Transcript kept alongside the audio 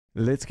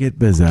Let's get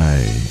busy.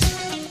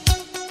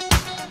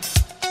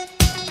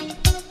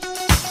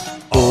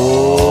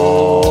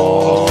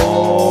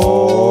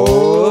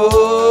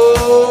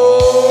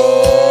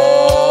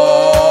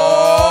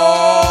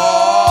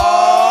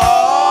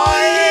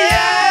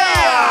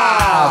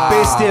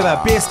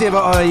 Best ever,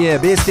 oh yeah,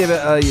 best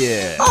ever, oh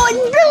yeah. Oh,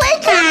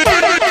 really?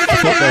 I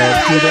thought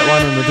they did that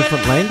one in a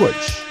different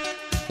language.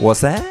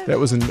 What's that?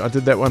 I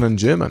did that one in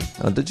German.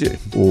 Oh, did you?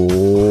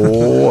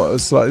 Oh, it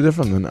was slightly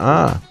different than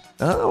ah.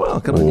 Oh, well,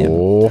 good on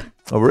you.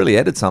 I really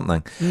added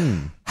something.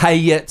 Hey,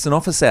 it's an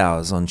office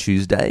hours on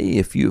Tuesday.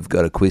 If you've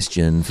got a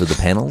question for the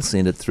panel,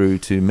 send it through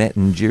to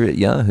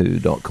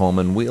mattandjerry@yahoo.com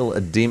and we'll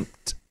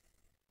attempt.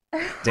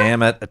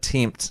 Damn it,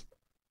 attempt.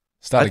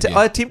 Start again.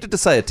 I attempted to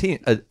say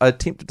attempt. And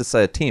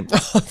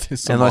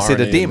I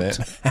said attempt.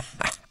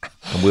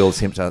 And we'll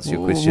attempt to answer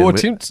your question. We'll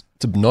attempt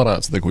to not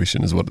answer the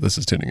question is what this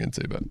is turning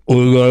into. But I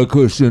got a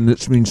question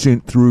that's been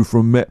sent through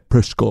from Matt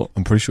Prescott.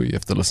 I'm pretty sure you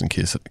have to listen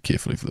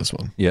carefully for this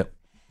one. Yep.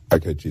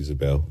 Okay,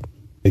 Jezebel,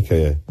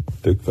 a.k.a.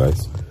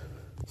 Dickface.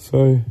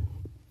 So,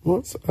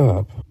 what's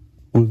up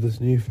with this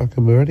new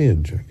fucking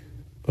Meridian chick?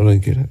 I don't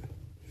get it.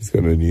 She's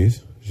got no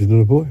news. She's not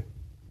a boy.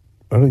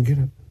 I don't get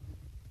it.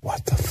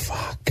 What the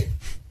fuck?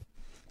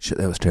 Shit,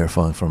 that was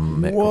terrifying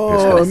from Matt Whoa,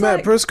 Prescott.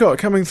 Matt Prescott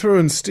coming through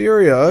in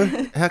stereo.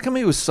 How come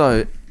he was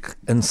so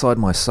inside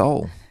my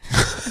soul?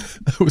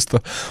 It was the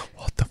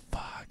what the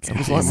fuck? It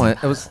was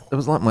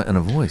like my inner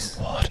voice.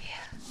 What?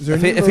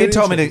 If he had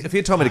told me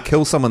to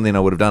kill someone, then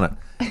I would have done it.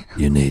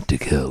 You need to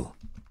kill.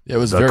 Yeah, it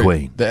was the very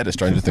Queen. They had a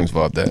Stranger Things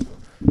vibe. That.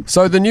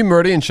 So the new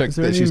Meridian chick. Is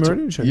there a new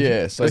Meridian chick?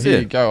 Yeah. So Is here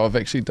there? you go. I've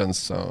actually done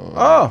some.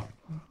 Oh,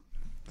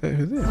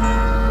 who's there?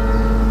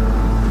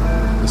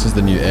 This is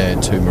the new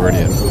ad to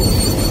Meridian.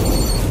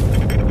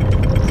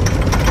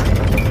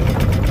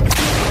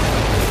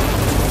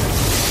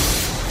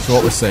 So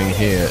what we're seeing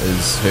here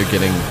is her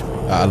getting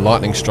a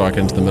lightning strike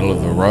into the middle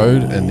of the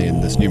road, and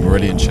then this new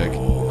Meridian chick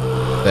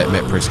that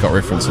Matt Prescott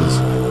references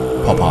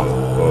pop up.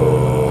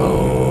 Oh.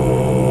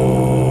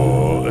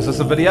 Is this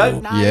a video?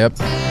 No. Yep.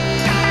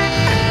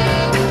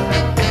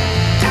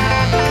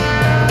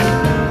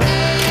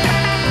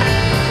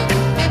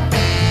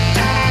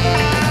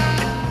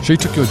 She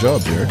took your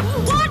job, Jerry.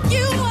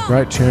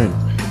 Great tune.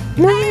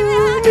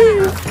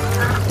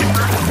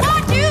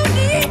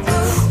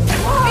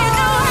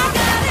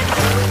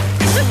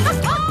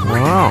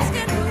 Wow.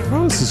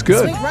 Oh, this is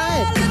good.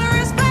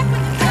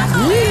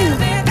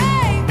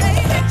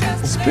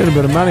 Spent a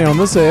bit of money on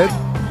this ad.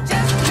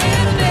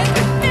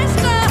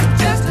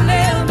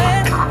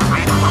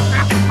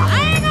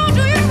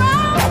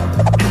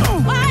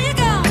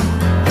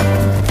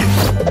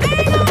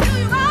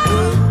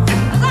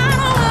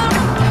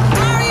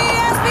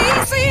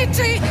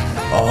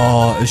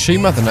 Oh, is she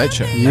Mother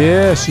Nature?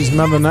 Yeah, she's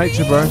Mother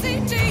Nature, bro. Gee,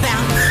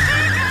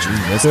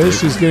 that's So deep.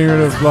 she's getting rid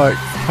of like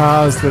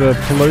cars that are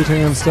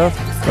polluting and stuff,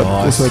 but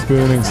also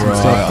burning some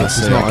stuff, I which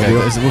is see. not Okay.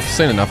 ideal. We've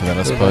seen enough of that,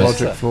 I Bit of suppose.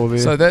 logic flaw there.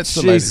 So that's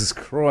the latest. Jesus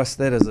Christ,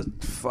 that is a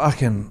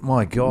fucking,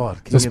 my God.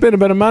 They spent a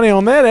bit of money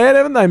on that ad,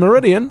 haven't they,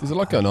 Meridian? There's a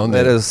lot going on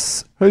That there.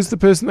 is, Who's the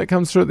person that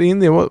comes through at the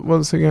end there?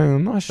 What's he going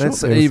on? Nice shot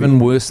that's there, even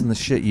Phil. worse than the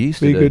shit you used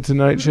to Be do. good to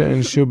nature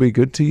and she'll be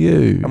good to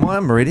you. Am I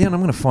a Meridian? I'm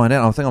going to find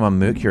out. I think I'm a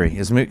Mercury.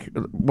 Is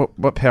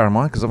what power am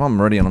I? Because if I'm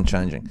Meridian, I'm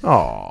changing.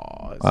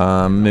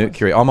 Oh,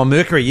 Mercury. I'm a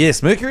Mercury.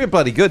 Yes, Mercury are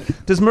bloody good.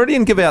 Does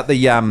Meridian give out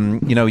the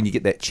when you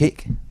get that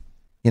check?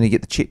 You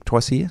get the check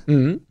twice a year.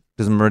 mm-hmm.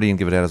 Does Meridian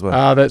give it out as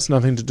well? That's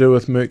nothing to do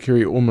with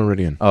Mercury or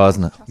Meridian. Oh,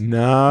 isn't it?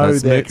 No,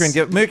 It's that's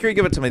Mercury.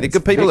 Give it to me. They're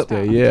good people.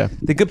 Vector, yeah.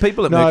 They're good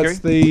people at No, Mercury.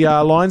 it's the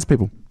Lions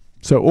people.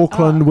 So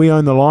Auckland, we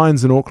own the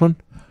Lions in Auckland.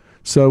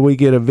 So we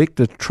get a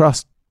Vector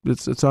Trust.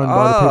 It's owned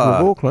by the people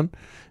of Auckland.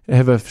 They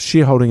have a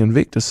shareholding in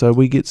Vector, so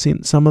we get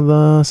sent some of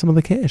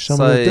the cash,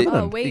 some of the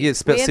dividend. You get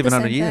about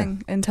 700 a year.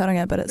 In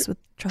Tauranga, but it's with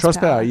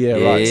Trustpower, yeah,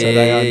 right. So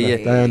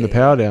they own the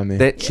power down there.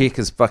 That check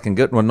is fucking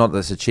good. Well, not that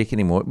it's a check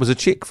anymore. It was a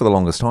check for the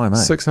longest time, eh?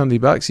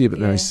 $600, yeah, but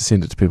they used to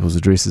send it to people's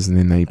addresses, and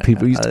then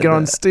people used to go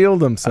and steal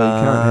them, so you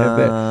can't have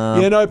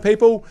that.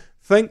 People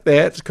think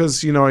that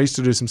because I used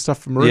to do some stuff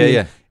for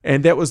Meridian,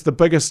 and that was the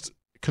biggest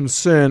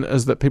concern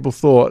is that people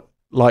thought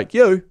like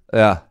you,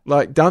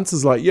 like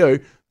dancers like you.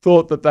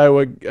 Thought that they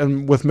were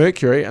with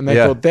Mercury, and they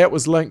thought that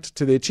was linked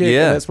to their check,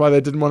 and that's why they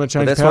didn't want to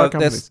change power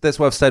companies. That's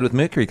why I've stayed with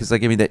Mercury, because they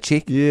give me that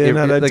check. Yeah,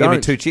 no, they give me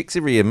don't. 2 checks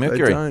every year.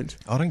 Mercury, They don't.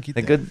 I don't get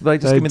They're that. good. They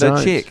just give me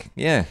that check.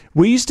 Yeah,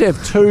 we used to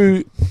have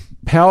 2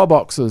 power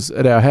boxes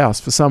at our house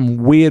for some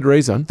weird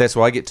reason, that's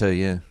why I get 2.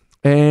 Yeah,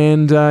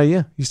 and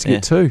used to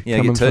get 2. Yeah, I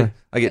get 2. through.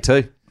 I get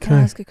 2. Can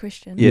I ask a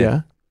question?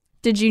 Yeah.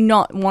 Did you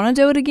not want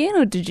to do it again,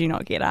 or did you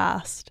not get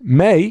asked?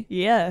 Me?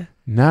 Yeah.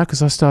 No,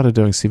 because I started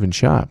doing 7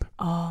 Sharp.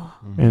 Oh.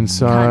 And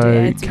so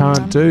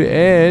Can't do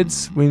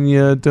ads when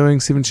you're doing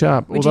 7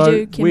 Sharp. Would you Although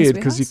do Chemist weird,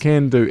 because you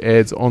can do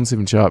ads on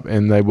 7 Sharp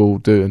and they will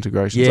do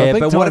integrations. I think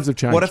but times have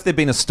changed. what if there'd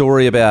been a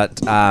story about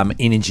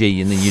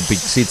energy and then you'd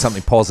said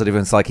something positive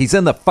and it's like, he's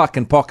in the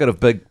fucking pocket of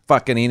big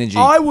fucking energy?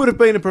 I would have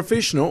been a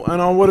professional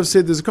and I would have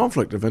said there's a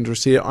conflict of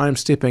interest here. I am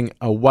stepping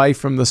away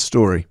from the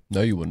story.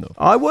 No, you wouldn't have.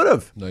 I would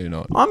have. No, you're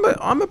not.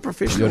 I'm a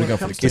professional. You'd when go it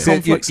for comes the to cash.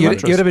 conflicts of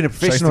interest. You'd have been a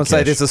professional and Chase the say,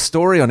 cash. there's a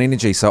story on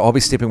energy, so I'll be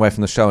stepping away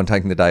from the show and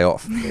taking the day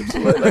off.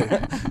 Absolutely.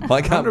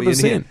 I can't be in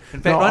here. 100%. In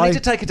fact, No, I need to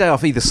take a day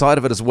off either side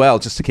of it as well,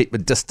 just to keep the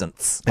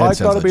distance. That I've sounds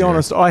got to like be Jerry.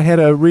 honest. I had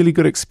a really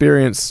good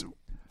experience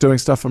doing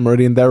stuff for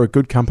Meridian. They were a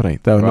good company.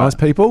 They were nice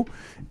people,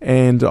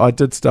 and I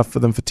did stuff for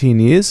them for 10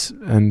 years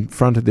and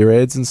fronted their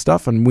ads and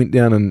stuff, and went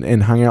down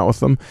and hung out with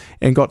them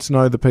and got to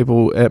know the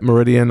people at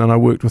Meridian. And I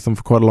worked with them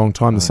for quite a long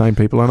time, the same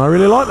people, and I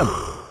really liked them.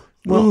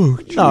 Well,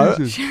 no,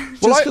 just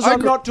because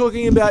I'm not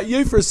talking about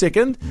you for a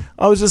second.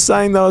 I was just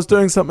saying that I was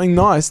doing something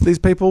nice. These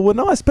people were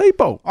nice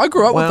people. I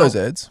grew up Well, with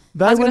those ads.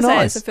 They I was were going to say,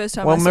 nice. it's the first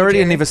time Well, I saw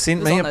Meridian Jerry never sent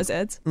was me on a- those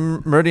ads.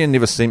 Meridian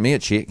never sent me a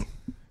check.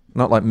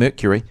 Not like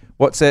Mercury.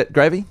 What's that,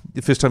 Gravy?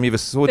 The first time you ever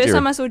saw First Jerry?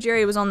 time I saw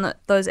Jerry was on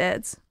those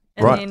ads.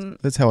 And Right. then,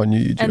 That's how I knew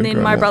you. and Jerry, then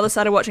growing my up. brother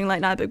started watching Late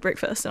Night Big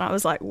Breakfast, and I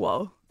was like,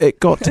 whoa. It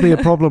got to be a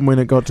problem when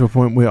it got to a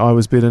point where I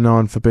was better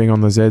known for being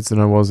on those ads than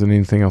I was in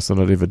anything else that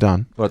I'd ever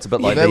done. Well, it's a bit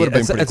Yeah, like that would've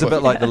been it's pretty a bit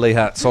quick. like the Lee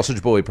Hart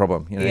sausage boy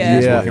problem. You know, Yeah. he's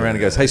just Yeah. walking around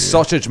and goes, "Hey,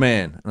 sausage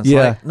man," and it's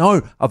Yeah. like,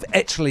 no, I've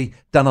actually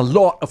done a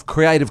lot of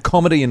creative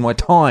comedy in my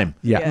time.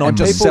 Yeah. Not And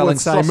just people selling would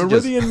say,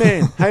 sausages. Meridian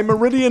Man, hey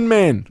Meridian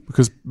Man,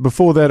 because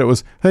before that it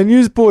was, hey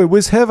Newsboy,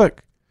 where's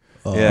Havoc?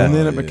 Yeah. And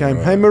then it became,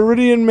 hey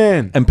Meridian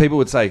Man. And people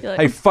would say, You're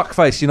like, "Hey,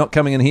 fuckface, you're not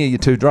coming in here. You're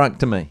too drunk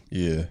to me."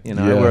 Yeah. You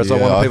know, Yeah. whereas I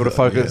Yeah, want I people to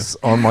thought- focus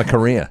on my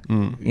career.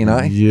 You know.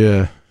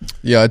 Yeah.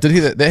 Yeah, I did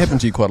hear that. That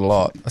happened to you quite a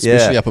lot,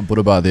 especially Yeah. up at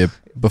Buddha Bar there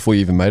before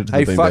you even made it to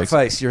Hey, the beanbags.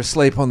 fuckface, you're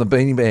asleep on the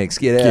beanie bags.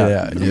 Get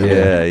out.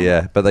 Get out,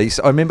 Yeah. But they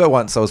I remember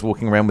once I was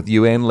walking around with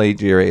you and Lee,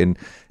 Jerry,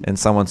 and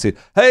someone said,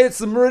 "Hey, it's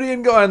the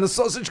Meridian guy and the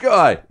sausage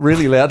guy,"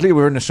 really loudly.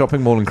 We were in a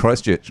shopping mall in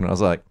Christchurch, and I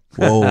was like,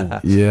 Whoa.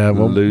 Yeah,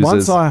 well,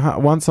 Losers. once I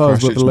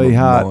was with Christchurch, Lee my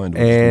Hart mind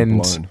was and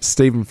blown.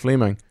 Stephen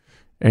Fleming,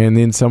 and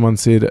then someone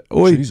said,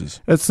 "Oi, Jesus.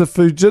 it's the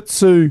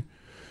Fujitsu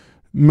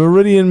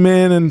Meridian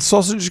Man and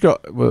sausage guy."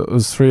 Well, it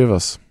was 3 of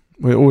us.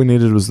 All we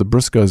needed was the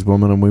Briscoes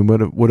woman, and we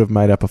would have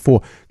made up a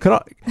 4. Can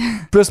I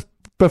just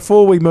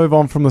before we move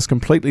on from this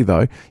completely,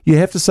 though, you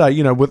have to say,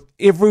 you know, with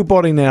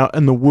everybody now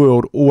in the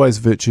world always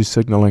virtue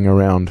signalling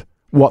around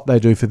what they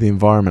do for the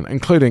environment,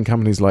 including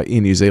companies like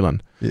Air New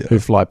Zealand Yeah. who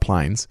fly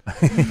planes.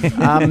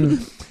 "Yeah, have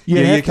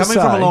you're to coming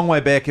from a say- long way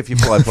back if you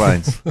fly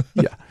planes."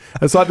 Yeah,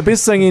 it's like the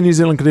best thing Air New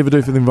Zealand could ever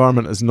do for the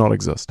environment is not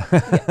exist.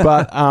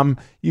 But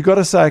you got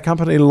to say a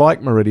company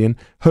like Meridian,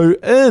 who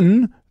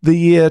in the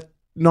year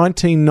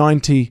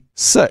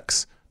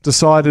 1996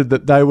 decided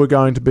that they were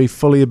going to be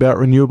fully about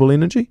renewable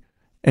energy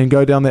and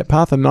go down that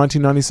path in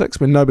 1996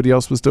 when nobody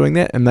else was doing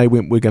that, and they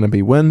went, "We're going to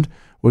be wind,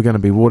 we're going to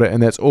be water,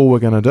 and that's all we're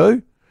going to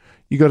do."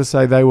 You got to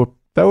say they were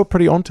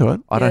pretty onto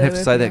it. I don't Yeah, have to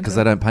they say were that because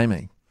they don't pay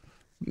me.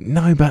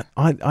 No, but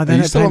I don't you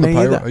have still to on the pay me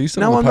payroll? either. Are you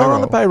still No, on the I'm not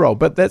on the payroll? payroll,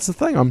 but that's the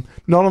thing. I'm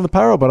not on the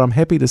payroll, but I'm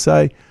happy to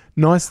say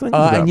nice things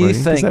about And you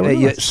Meridian 'cause think they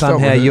were that nice. somehow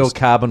Felt your rehearsed.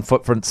 carbon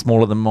footprint's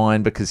smaller than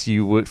mine because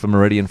you worked for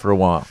Meridian for a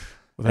while.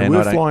 They And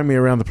were I don't- flying me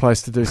around the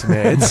place to do some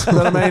ads,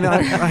 but I mean,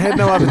 I had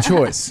no other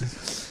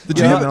choice. Did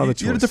I you, had have, no other you had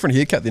a choice. different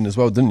haircut then as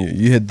well, didn't you?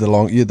 You had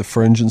the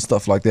fringe and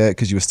stuff like that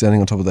because you were standing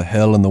on top of the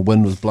hill and the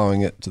wind was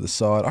blowing it to the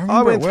side. I remember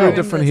I went it through well.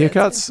 different Remember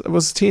those haircuts. It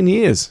was 10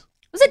 years.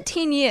 Was it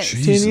 10 years?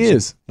 Jesus. 10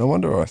 years. No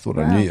wonder I thought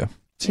I Wow. knew you.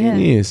 10 Yeah.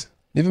 years.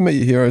 Never met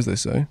your heroes, they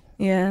say.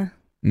 Yeah.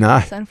 No.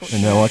 It's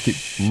unfortunate. And now I keep.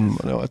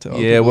 I know I tell.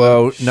 Yeah, people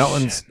well, no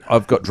one's.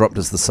 I've got dropped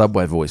as the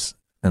Subway voice,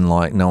 and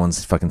like no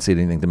one's fucking said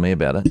anything to me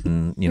about it.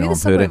 And you know, You're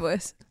I've the heard Subway it.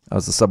 voice. I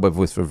was the Subway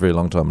voice for a very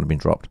long time and had been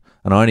dropped.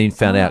 And I only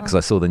found out because I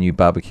saw the new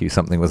barbecue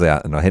something was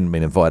out, and I hadn't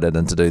been invited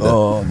in to do that.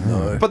 Oh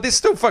no! But they're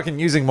still fucking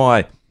using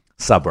my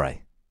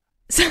Subway.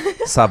 I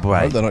Subway.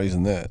 hope they're not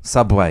using that.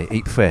 Subway.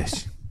 Eat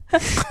fish.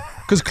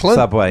 Because Clint,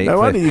 Subway. Eat No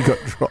wonder fish. you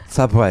got dropped.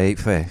 Subway. Eat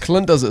fish.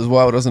 Clint does it as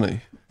well, doesn't he?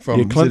 From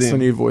Yeah, Clint's ZM. the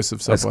new voice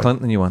of That's Subway.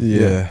 Clint, the new one.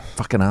 Yeah.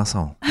 Fucking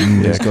asshole. Yeah,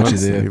 He's got you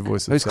Clint's the there. new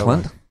voice of Who's Subway.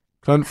 Clint?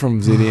 Clint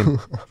from ZM.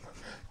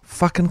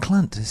 Fucking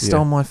Clint. He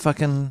stole my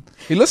fucking.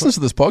 He listens to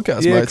this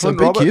podcast, Yeah, mate. So Clint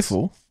be Roberts.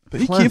 careful.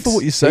 Be Clint. careful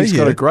what you say He's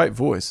here. got a great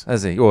voice.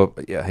 Is he? Or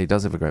yeah, he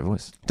does have a great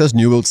voice. Does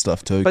New World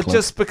stuff too. But Clint.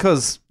 just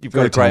because you've got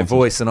Very a great talented.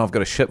 voice and I've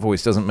got a shit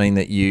voice doesn't mean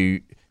that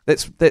you.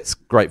 That's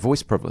great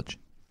voice privilege.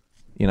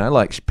 You know,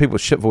 like people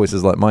with shit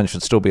voices like mine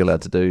should still be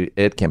allowed to do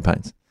ad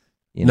campaigns.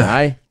 You No.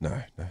 know?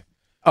 no.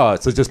 Oh,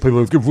 so just people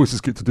with good voices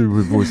get to do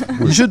with voice.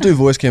 You should do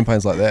voice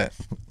campaigns like that.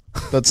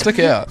 But stick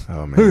out.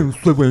 Oh, man.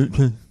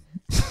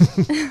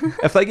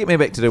 If they get me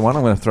back to do one,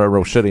 I'm going to throw a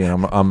real shitty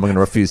and I'm going to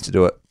refuse to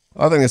do it.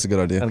 I think that's a good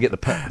idea. And get the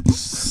pit.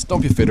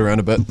 Stomp your feet around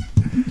a bit.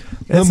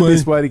 That's the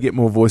best way to get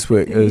more voice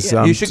work is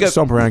Yeah. You should to go-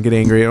 stomp around, get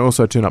angry, and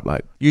also turn up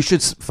late. You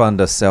should fund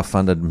a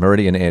self-funded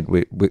Meridian ad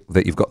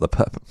that you've got the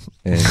pip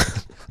and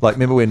Like,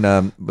 remember when,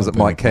 was it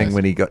Mike King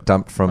when he got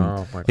dumped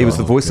from, he was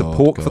the voice of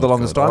pork for the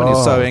longest time, and he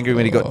was so angry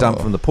when he got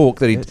dumped from the pork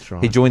that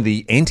he joined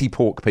the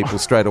anti-pork people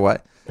straight away.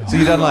 So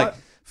you've done like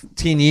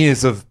 10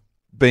 years of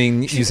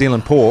being New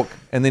Zealand pork,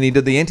 and then he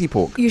did the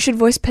anti-pork. You should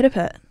voice Pita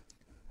Pit.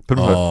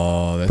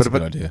 Oh, that's a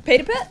good idea.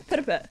 Pita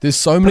Pit. There's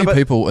so many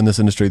people in this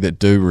industry that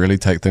do really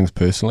take things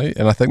personally,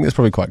 and I think that's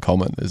probably quite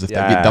common. Is if they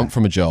get dumped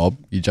from a job,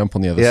 you jump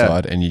on the other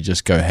side and you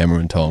just go hammer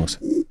and tongs.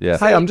 Yeah.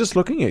 Hey, I'm just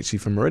looking actually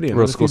for Meridian.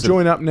 If you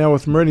join up now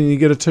with Meridian, you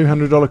get a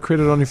 $200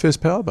 credit on your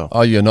first power bill.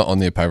 Oh, you're not on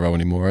their payroll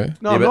anymore, eh?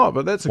 No, I'm not,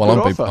 but that's a good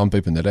offer. I'm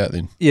beeping that out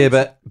then. Yeah,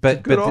 but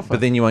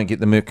then you won't get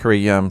the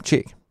Mercury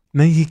check.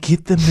 No, you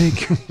get the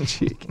Mercury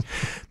check.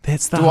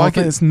 That's the whole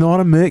thing. It's not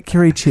a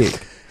Mercury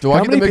check. Do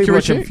I get the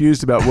Mercury check?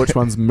 Confused about which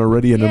one's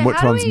Meridian and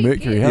which one's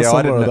Mercury. How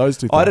similar are those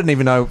two things? I didn't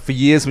even know. For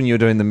years when you were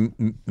doing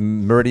the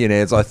Meridian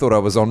ads, I thought I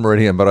was on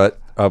Meridian, but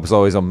I was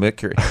always on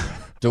Mercury.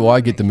 Do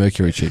I get the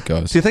Mercury check,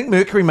 guys? Do you think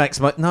Mercury makes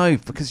money? No,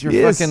 because you're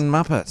a fucking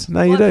muppet.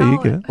 No, you do. You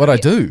get it. What I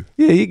do?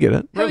 Yeah, you get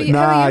it. Really?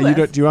 Nah, you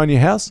don't. Do you own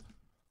your house?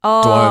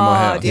 Oh, do I own my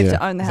house? Do you have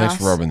to own the house?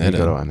 Thanks for rubbing that in. You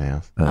got to own the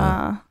house.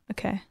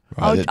 Okay.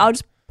 Right, I'll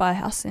just buy a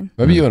house then.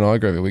 Maybe you and I,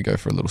 Grover, we go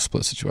for a little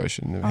split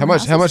situation. How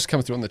much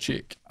comes through on the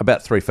check?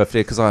 About $350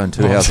 because I own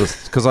two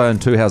houses. Because I own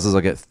two houses,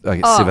 I get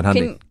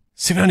 $700.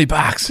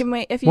 $700. Can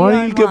we? If you Why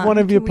don't you give one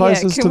of your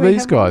places to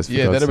these guys?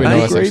 Yeah, that'd be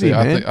nice. Greedy,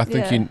 actually, I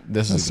think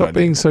this is. Stop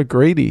being so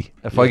greedy.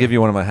 If I give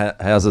you one of my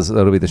houses,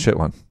 that'll be the shit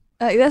one.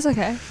 That's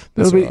okay.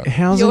 That'll be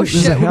housing. Your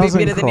shit will be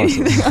better than crisis.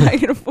 anything I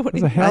can afford.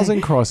 There's a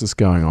housing crisis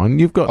going on.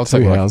 You've got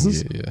two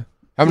houses. Yeah.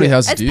 How many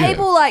houses do you have? It's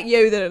people like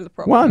you that are the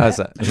problem. One. How's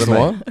that? Is it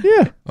one?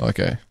 Yeah.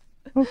 Okay.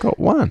 I've got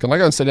one. Can I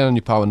go and sit down on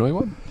your Pawanui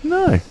one?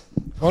 No.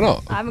 Why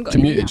not? I haven't got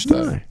Commute any each day.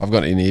 No. I've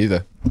got any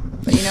either.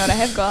 But you know what I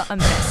have got? A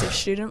massive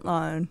student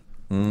loan.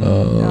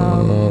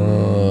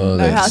 No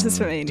houses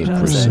for me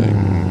anytime soon.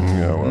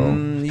 Yeah,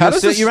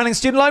 well. You're running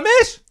student loan,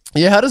 Mesh?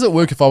 Yeah, how does it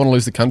work if I want to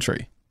lose the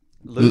country?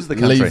 Leave the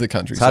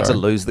country. It's hard to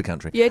lose the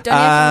country. Yeah, don't you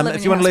have to live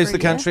if you want to lose the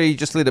country,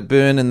 just let it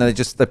burn, and they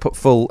put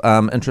full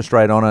interest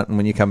rate on it, and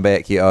when you come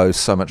back, you owe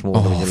so much more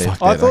than when you left.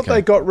 I thought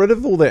they got rid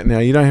of all that now.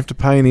 You don't have to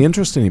pay any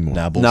interest anymore.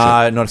 Nah, bullshit.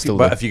 No, not if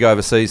but if you go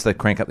overseas, they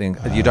crank up the.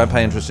 You don't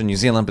pay interest in New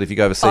Zealand, but if you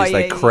go overseas,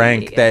 they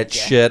crank that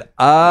shit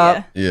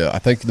up. Yeah, I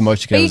think the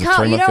most you can But is a 3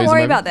 month you don't visa,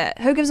 worry maybe. about that.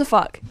 Who gives a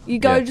fuck? You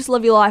go, just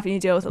live your life, and you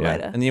deal with it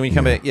later. And then when you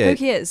come back, Who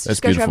cares? That's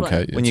Just go beautiful,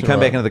 traveling. Kate. when you come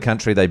back into the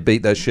country, they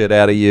beat that shit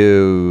out of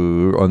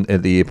you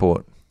at the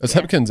airport. It's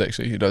Hipkins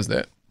actually who does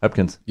that.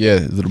 Hipkins Yeah,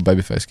 the little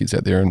babyface gets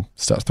out there and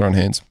starts throwing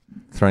hands.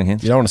 throwing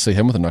hands. You don't want to see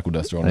him with a knuckle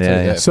duster on.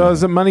 Yeah. So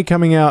is it money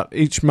coming out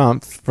each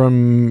month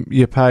from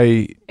your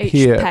pay Each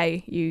here?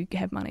 pay, you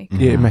have money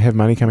Yeah, you may have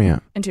money coming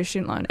out. into your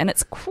student loan, and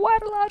it's quite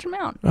a large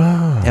amount.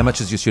 How much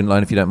is your student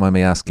loan, if you don't mind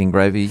me asking,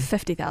 Gravy?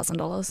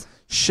 $50,000.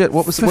 Shit,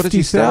 what did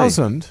you say?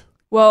 50,000?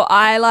 Well,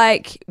 I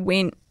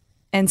went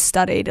and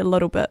studied a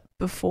little bit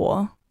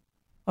before,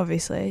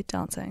 obviously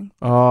dancing.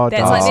 Oh,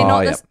 That's dancing. they're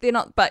not. yep. They're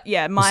not. But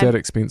yeah, Is my that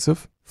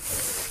expensive?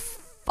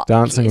 fuck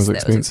Dancing yes,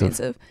 was that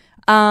expensive.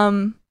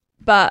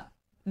 But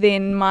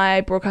then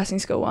my broadcasting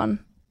school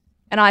won,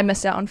 and I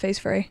missed out on fees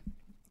free.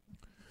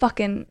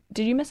 Fucking,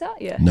 did you miss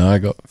out? Yeah. No, I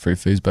got free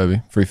fees,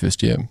 baby. Free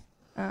first year.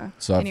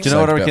 So Anyway. Do you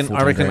know what I saved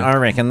about reckon? 14 I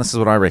reckon this is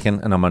what I reckon,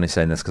 and I'm only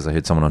saying this because I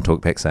heard someone on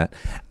Talkback say it.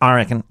 I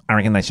reckon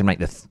they should make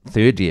the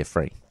third year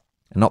free,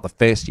 and not the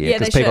first year, Yeah,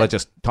 because they people should. are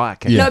just tired.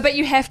 Yeah. No, but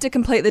you have to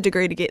complete the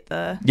degree to get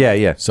the.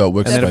 Yeah. So it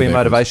works. And that'll its be way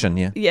backwards. motivation.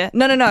 Yeah. Yeah.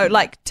 No.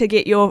 Like to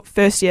get your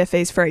first year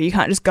fees free, you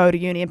can't just go to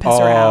uni and piss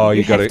around.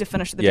 You have to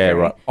finish the degree. Yeah,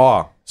 right.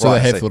 Oh, So right, they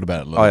I have see. thought about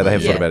it a little Oh, yeah, bit. they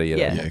have Yeah. thought about it.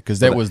 Yeah. Yeah, because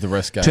that was the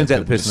risk. Turns out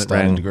the person that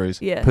ran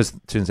degrees. Yeah.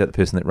 Turns out the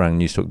person that ran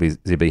News Talk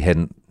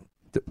ZB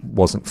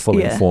wasn't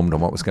fully Yeah. informed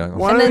on what was going on.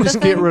 Why And don't then we the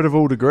just get thing- rid of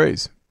all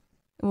degrees?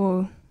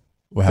 Well,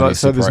 Well, how do you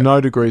So there's separate?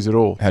 no degrees at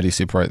all. How do you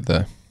separate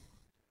the?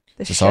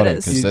 the Society,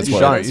 shitters. 'cause You, that's you what-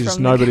 don't. shitters You just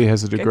from nobody the-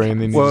 has a degree, and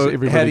then you Well, just,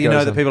 everybody how do you know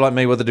goes that in. people like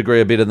me with a degree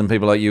are better than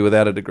people like you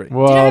without a degree?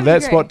 Well, have a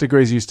that's degree? what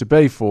degrees used to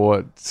be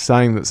for,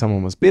 saying that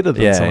someone was better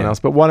than Yeah, someone yeah. else.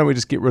 But why don't we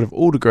just get rid of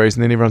all degrees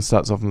and then everyone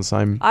starts off on the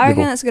same I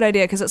reckon level? that's a good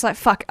idea because it's like,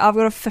 fuck, I've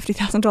got a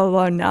 $50,000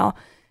 loan now,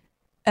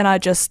 and I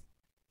just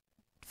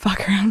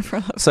fuck around for a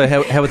little. So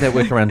how would that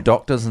work around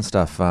doctors and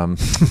stuff?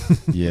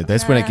 Yeah,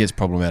 that's when it gets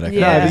problematic.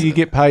 Yeah. No, but you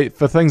get paid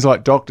for things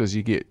like doctors.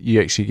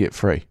 You actually get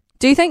free.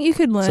 Do you think you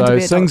could learn to So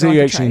be a things doctor that you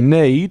like a actually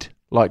trade? need,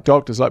 like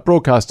doctors, like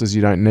broadcasters,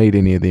 you don't need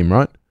any of them,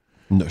 right?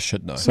 No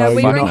shit, no. So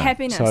we you're bring not-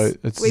 happiness. So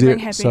it's We bring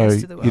zero- happiness so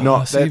to the world. You're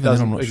not, So that even then, I'm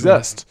doesn't not sure.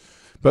 exist.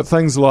 But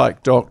things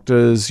like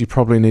doctors, you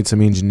probably need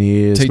some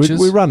engineers. Teachers?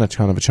 We run a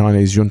kind of a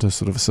Chinese junta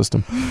sort of a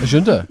system.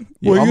 Agenda.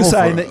 Well, I'm you're all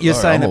saying for that it. you're No,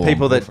 saying I'm that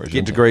people all for that agenda.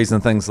 get degrees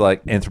in things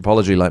like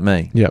anthropology, like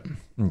me, Yep.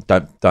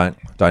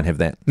 don't have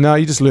that. No,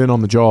 you just learn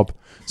on the job.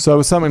 So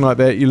with something like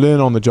that, you learn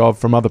on the job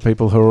from other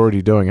people who are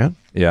already doing it,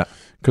 Yeah.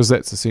 because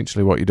that's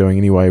essentially what you're doing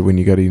anyway when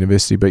you go to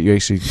university. But you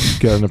actually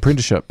get an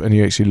apprenticeship and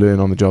you actually learn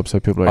on the job. So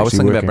people are I was actually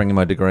thinking about working. bringing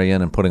my degree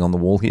in and putting on the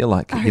wall here,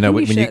 like I you know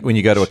reckon you when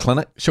you go to a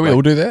clinic, Shall we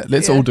all do that?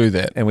 Let's Yeah. all do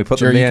that. and we put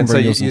Jerry, them you there, can and so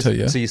bring you, yours in too,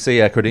 yeah? so you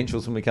see our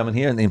credentials when we come in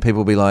here, and then people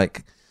will be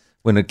like,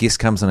 when a guest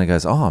comes in and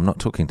goes, I'm not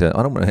talking to,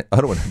 I don't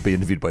want to be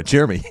interviewed by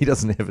Jeremy. He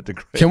doesn't have a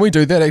degree. Can we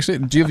do that actually?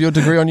 Do you have your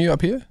degree on you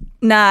up here?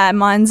 Nah,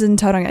 mine's in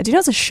Tauranga. Do you know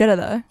it's a shitter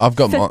though? I've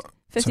got mine.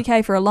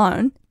 50k for a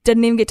loan.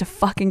 Didn't even get to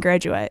fucking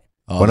graduate.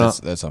 Oh,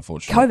 that's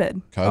unfortunate. COVID.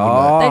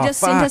 Mate. They just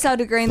sent us our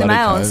degree in the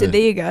mail and said,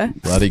 there you go.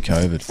 Bloody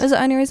COVID. That was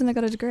the only reason I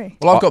got a degree.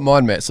 Well, I've got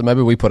mine, Matt, so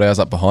maybe we put ours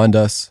up behind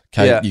us.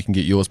 Kate, you can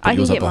get yours, put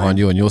yours up behind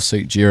you in your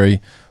seat. Jerry,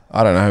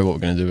 I don't know what we're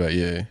going to do about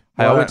you.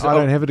 Hey, I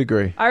don't have a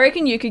degree. I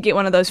reckon you could get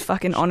one of those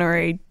fucking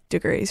honorary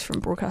degrees from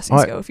broadcasting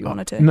school if you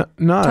wanted to.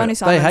 No. Tony Simons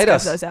they hate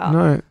us. those out.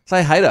 No.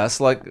 They hate us.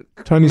 Like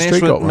Tony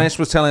Street got one. Mash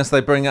was telling us they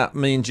bring up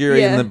me and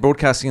Jerry in the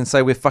broadcasting and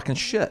say we're fucking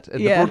shit at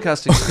the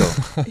broadcasting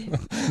school.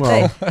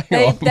 Well,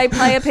 they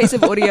play a piece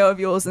of audio of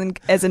yours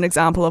as an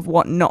example of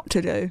what not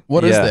to do.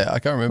 What is that? I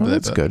can't remember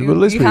that. That's good. Well, at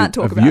least you can't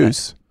talk about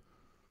use.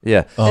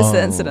 Yeah. It's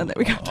the incident that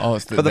we got.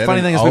 But the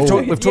funny thing is we've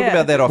talked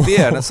about that off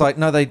air and it's like,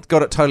 no, they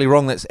got it totally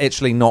wrong. That's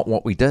actually not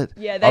what we did.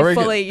 Yeah, you guys are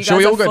fully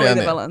the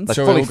villains. They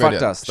fully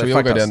fucked us. Shall we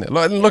all go down there?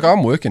 Look,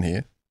 I'm working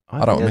here.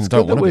 I don't want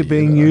that we're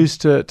being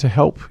used to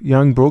help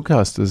young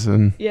broadcasters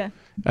and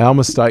our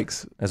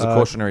mistakes. As a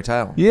cautionary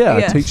tale.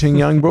 Yeah, teaching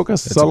young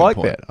broadcasters. I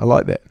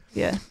like that.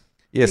 Yeah.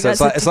 Yeah, so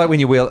it's like when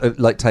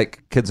you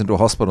take kids into a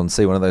hospital and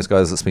see one of those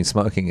guys that's been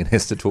smoking and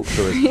has to talk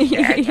to it.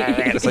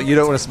 It's like, you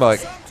don't want to smoke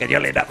and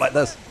you'll end up like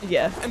this.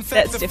 Yeah. In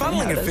fact, the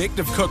funneling effect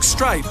of Cook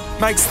Strait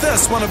makes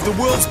this one of the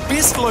world's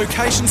best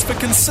locations for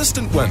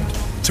consistent wind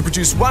to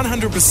produce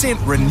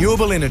 100%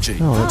 renewable energy.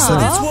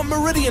 That's what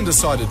Meridian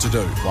decided to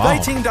do. They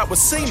teamed up with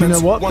Siemens, do you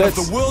know what? one of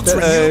the world's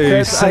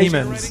renewable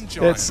Siemens.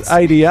 That's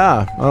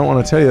ADR. I don't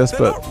want to tell you this,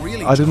 but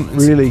I didn't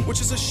really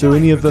do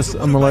any of this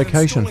on the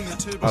location.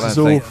 This is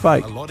all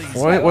fake.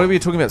 What were you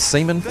talking about,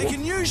 Siemens? They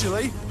can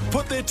usually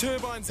put their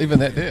turbines even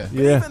that there.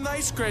 Yeah. Even they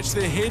scratch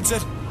their heads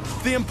at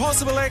the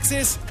impossible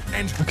access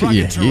and look at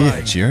you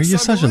here, Jerry. You're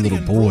such a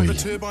little boy.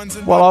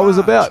 Well, I was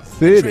about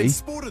 30.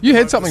 You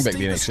had something back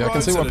then, actually. I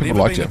can see why people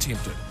liked you.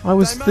 I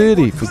was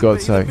 30, for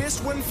God's sake.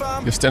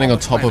 You're standing on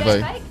top of a...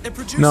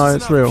 No,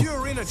 it's real.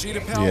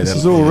 Yeah, this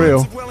is all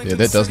real. Yeah,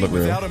 that does look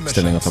real.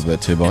 Standing on top of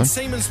that turbine.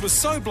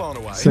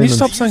 Can you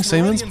stop saying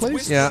Siemens,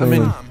 please? Yeah, I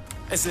mean...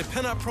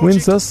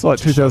 When's this? Like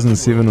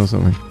 2007 or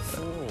something?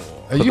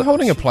 Are you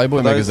holding a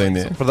Playboy magazine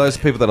there? For those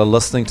people that are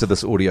listening to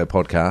this audio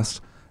podcast...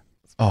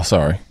 Oh,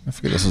 sorry. I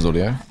forget this is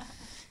audio.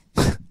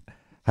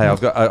 Hey,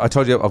 I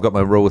told you I've got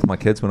my rule with my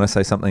kids. When I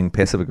say something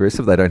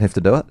passive-aggressive, they don't have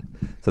to do it.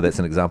 So that's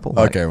an example.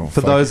 Okay, well,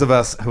 for those of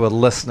us who are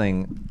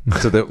listening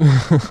to the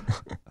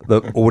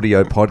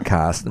audio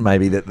podcast,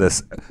 maybe that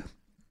this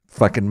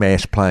fucking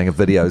mash playing a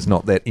video is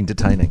not that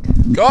entertaining.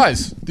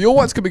 Guys, the All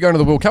Whites could be going to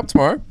the World Cup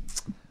tomorrow.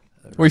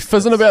 Are we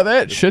fizzing about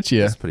that? Shit,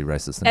 yeah. That's pretty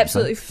racist.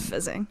 Absolutely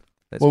fizzing.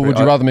 Well, would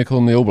you rather me call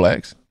them the All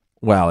Blacks?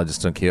 Well, I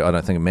just don't care. I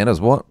don't think it matters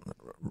what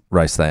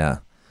race they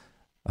are.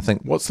 I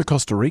think. What's the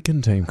Costa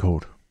Rican team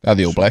called?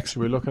 The All Blacks.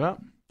 Should we look it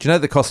up? Do you know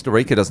that Costa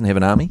Rica doesn't have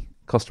an army?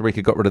 Costa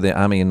Rica got rid of their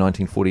army in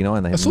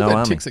 1949. They have no army. I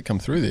saw that text that come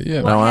through there,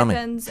 yeah. What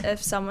happens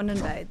if someone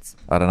invades?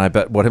 I don't know,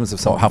 but what happens if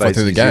someone halfway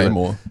through the game?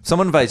 Or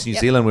someone invades New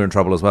Zealand, we're in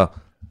trouble as well.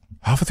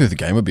 Halfway through the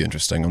game would be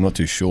interesting. I'm not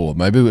too sure.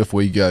 Maybe if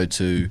we go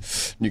to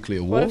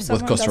nuclear war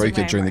with Costa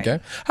Rica during the game.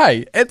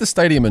 Hey, at the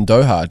stadium in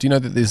Doha, do you know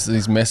that there's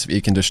these massive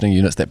air conditioning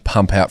units that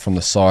pump out from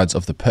the sides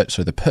of the pitch?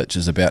 So the pitch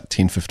is about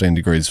 10, 15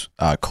 degrees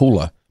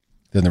cooler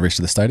than the rest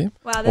of the stadium.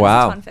 Wow, that's a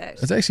fun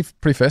fact. It's actually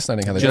pretty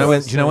fascinating how they do.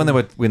 You know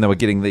when they were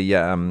getting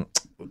the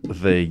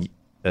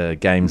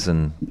games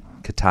in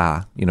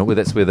Qatar? You know,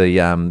 that's where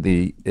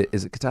the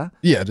is it Qatar?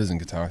 Yeah, it is in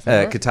Qatar. I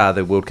think, right? Qatar,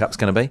 the World Cup's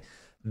going to be.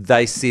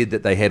 They said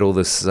that they had all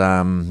this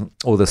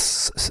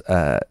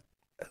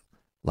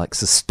like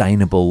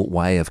sustainable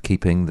way of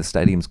keeping the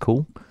stadiums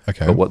cool.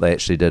 Okay. But what they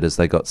actually did is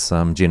they got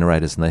some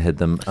generators and they hid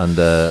them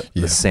under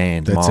the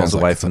sand miles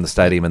away from the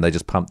stadium, and they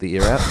just pumped the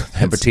air out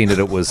and pretended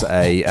it was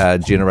a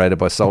generator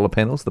by solar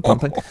panels. The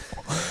pumping.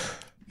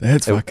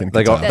 That's fucking.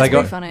 They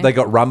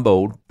got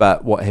rumbled,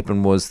 but what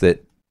happened was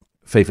that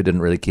FIFA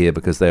didn't really care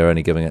because they were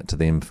only giving it to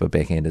them for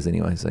backhanders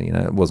anyway. So, you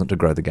know, it wasn't to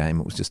grow the game.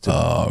 It was just to...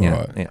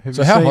 right. Yeah.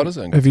 So how hot is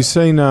it? Have you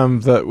seen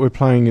that we're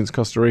playing against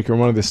Costa Rica and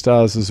one of their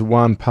stars is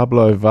Juan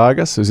Pablo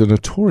Vargas, who's a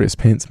notorious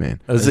pants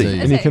man. Is he?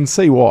 And you can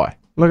see why.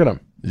 Look at him.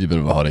 He's a bit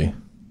of a hottie.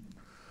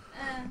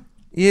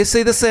 Yeah,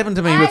 see, this happened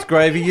to me with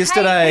Gravy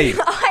yesterday.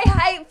 I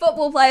hate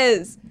football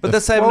players. But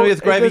this happened to me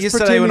with Gravy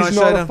yesterday when I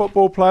showed him... a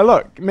football player.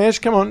 Look, Mash,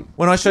 come on.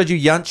 When I showed you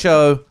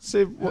Yancho,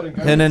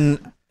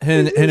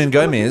 Hernan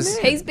Gomez.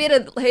 He's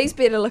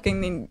better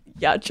looking than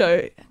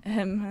Yacho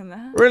him and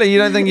that. Really? You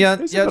don't think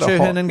Yacho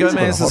Hernan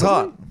Gomez is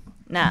hot?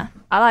 Nah.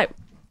 I like...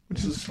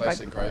 This is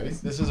classic Gravy.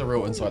 This is a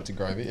real insight to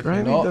Gravy. If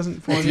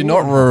If you're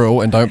not rural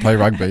and don't play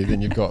rugby,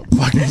 then you've got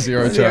fucking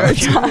zero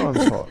chance.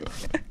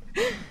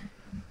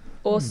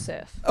 Or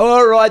surf.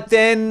 All right,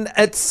 then.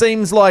 It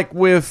seems like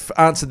we've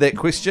answered that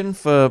question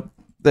for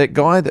that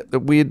guy, that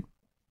weird,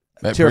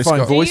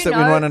 terrifying voice that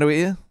went right into our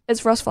ear.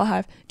 It's Ross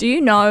Flyhive. Do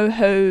you know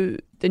who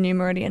the new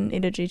Meridian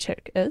energy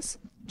chick is,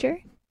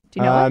 Jerry?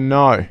 Do you know her?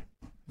 No.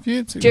 Do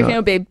you reckon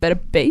it'll be a bit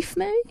of beef,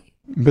 maybe?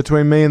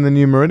 Between me and the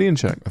new Meridian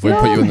chick. If we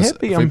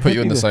put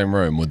you in the same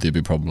room, would there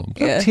be problems?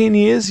 Yeah. 10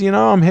 years,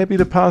 I'm happy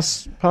to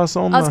pass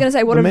on. I was going to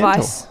say, what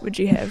advice mantle. would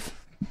you have?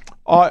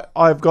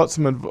 I've got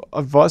some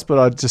advice, but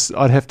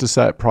I'd have to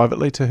say it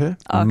privately to her.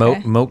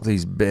 Okay. Milk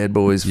these bad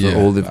boys for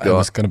all they've got.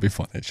 It's going to be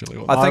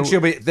financially. I think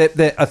she'll be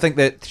that. I think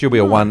that she'll be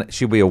a one.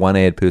 She'll be a one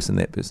ad person.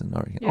 That person,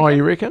 I reckon. Oh,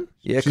 you reckon?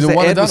 Yeah, because the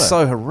ad was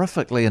so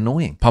horrifically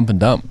annoying. Pump and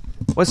dump.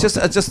 Well, it's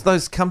just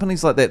those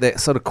companies like that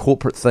sort of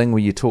corporate thing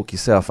where you talk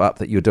yourself up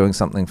that you're doing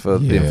something for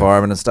the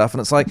environment and stuff,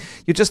 and it's like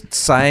you're just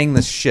saying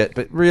this shit,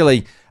 but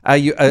really, are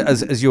you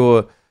as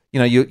you're.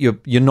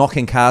 You're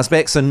knocking cars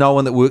back, so no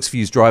one that works for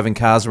you is driving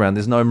cars around.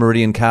 There's no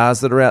Meridian cars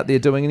that are out there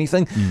doing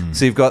anything.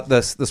 So you've got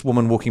this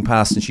woman walking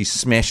past and she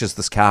smashes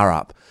this car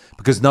up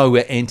because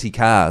we're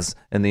anti-cars,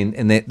 and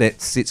that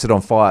sets it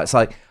on fire. It's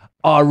like,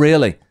 oh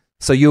really?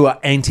 So you are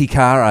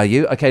anti-car, are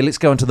you? Okay, let's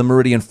go into the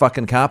Meridian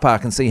fucking car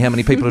park and see how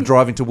many people are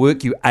driving to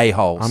work. You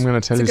a-holes. I'm going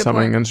to tell you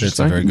something interesting. That's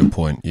a very good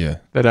point. Yeah,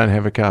 they don't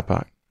have a car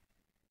park.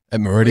 At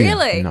Meridian?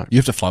 Really? No. You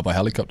have to fly by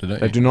helicopter, don't you?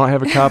 They do not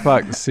have a car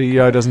park. The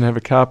CEO doesn't have a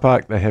car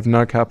park. They have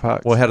no car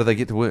parks. Well, how do they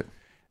get to work?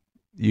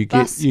 You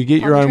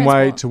get your own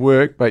way to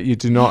work, but you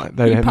do not.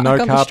 They have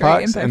no car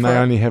parks, and they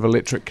only have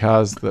electric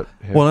cars that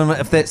have... Well,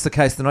 if that's the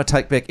case, then I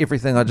take back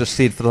everything I just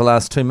said for the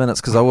last 2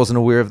 minutes because I wasn't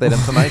aware of that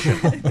information.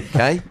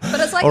 Okay?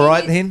 But it's like all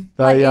right, then.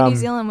 Like in New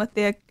Zealand with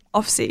their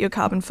offset your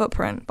carbon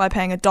footprint by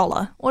paying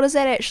 $1. What does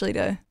that actually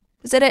do?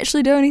 Does that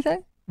actually do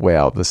anything?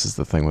 Well, this is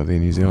the thing with Air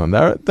New Zealand.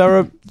 They're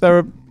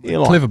a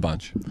airline. Clever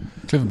bunch.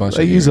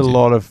 They use a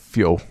lot of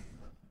fuel.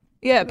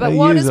 Yeah, but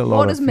what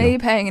is me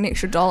paying an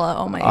extra $1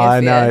 on my airfare? I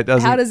know, it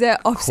doesn't. How does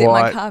that offset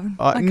my carbon?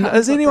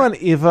 Has anyone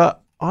ever?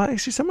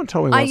 Actually, someone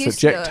told me once that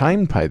Jack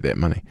Tame paid that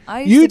money.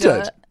 You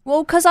did.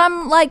 Well, because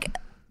I'm like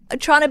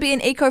trying to be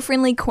an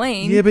eco-friendly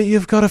queen. Yeah, but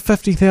you've got a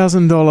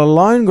 $50,000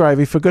 loan,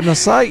 Gravy. For goodness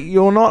sake,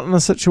 you're not in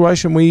a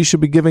situation where you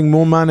should be giving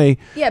more money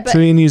to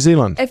Air New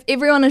Zealand. If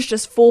everyone is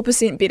just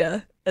 4%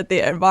 better at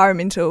their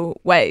environmental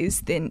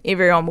ways, then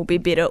everyone will be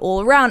better all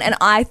around. And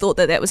I thought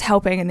that was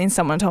helping, and then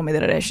someone told me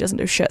that it actually doesn't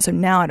do shit, so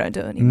now I don't do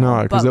it anymore.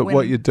 No, because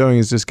what you're doing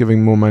is just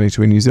giving more money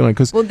to New Zealand.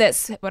 Well,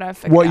 that's what I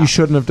figured What you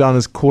shouldn't have done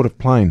is caught a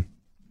plane.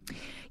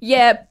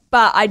 Yeah,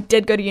 but I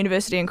did go to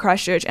university in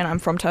Christchurch, and I'm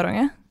from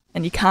Tauranga,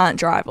 and you can't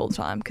drive all the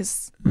time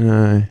because...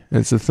 No,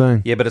 it's the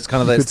thing. Yeah, but it's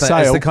kind of it's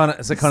the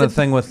kind of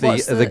thing with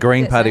the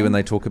Green Party when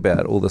they talk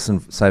about all this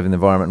and saving the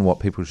environment and what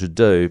people should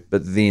do.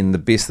 But then the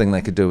best thing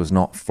they could do is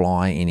not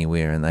fly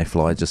anywhere, and they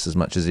fly just as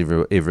much as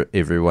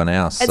everyone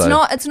else.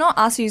 It's not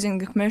us using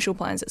the commercial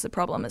planes that's the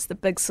problem. It's the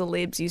big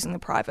celebs using the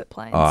private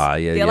planes. Oh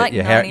yeah, they're like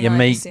your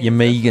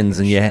Megans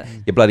and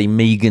your bloody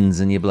Megans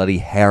and your bloody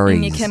Harrys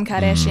and your Kim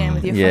Kardashian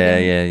with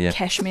your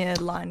cashmere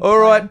line. All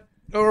right.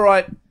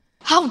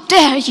 How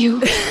dare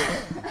you!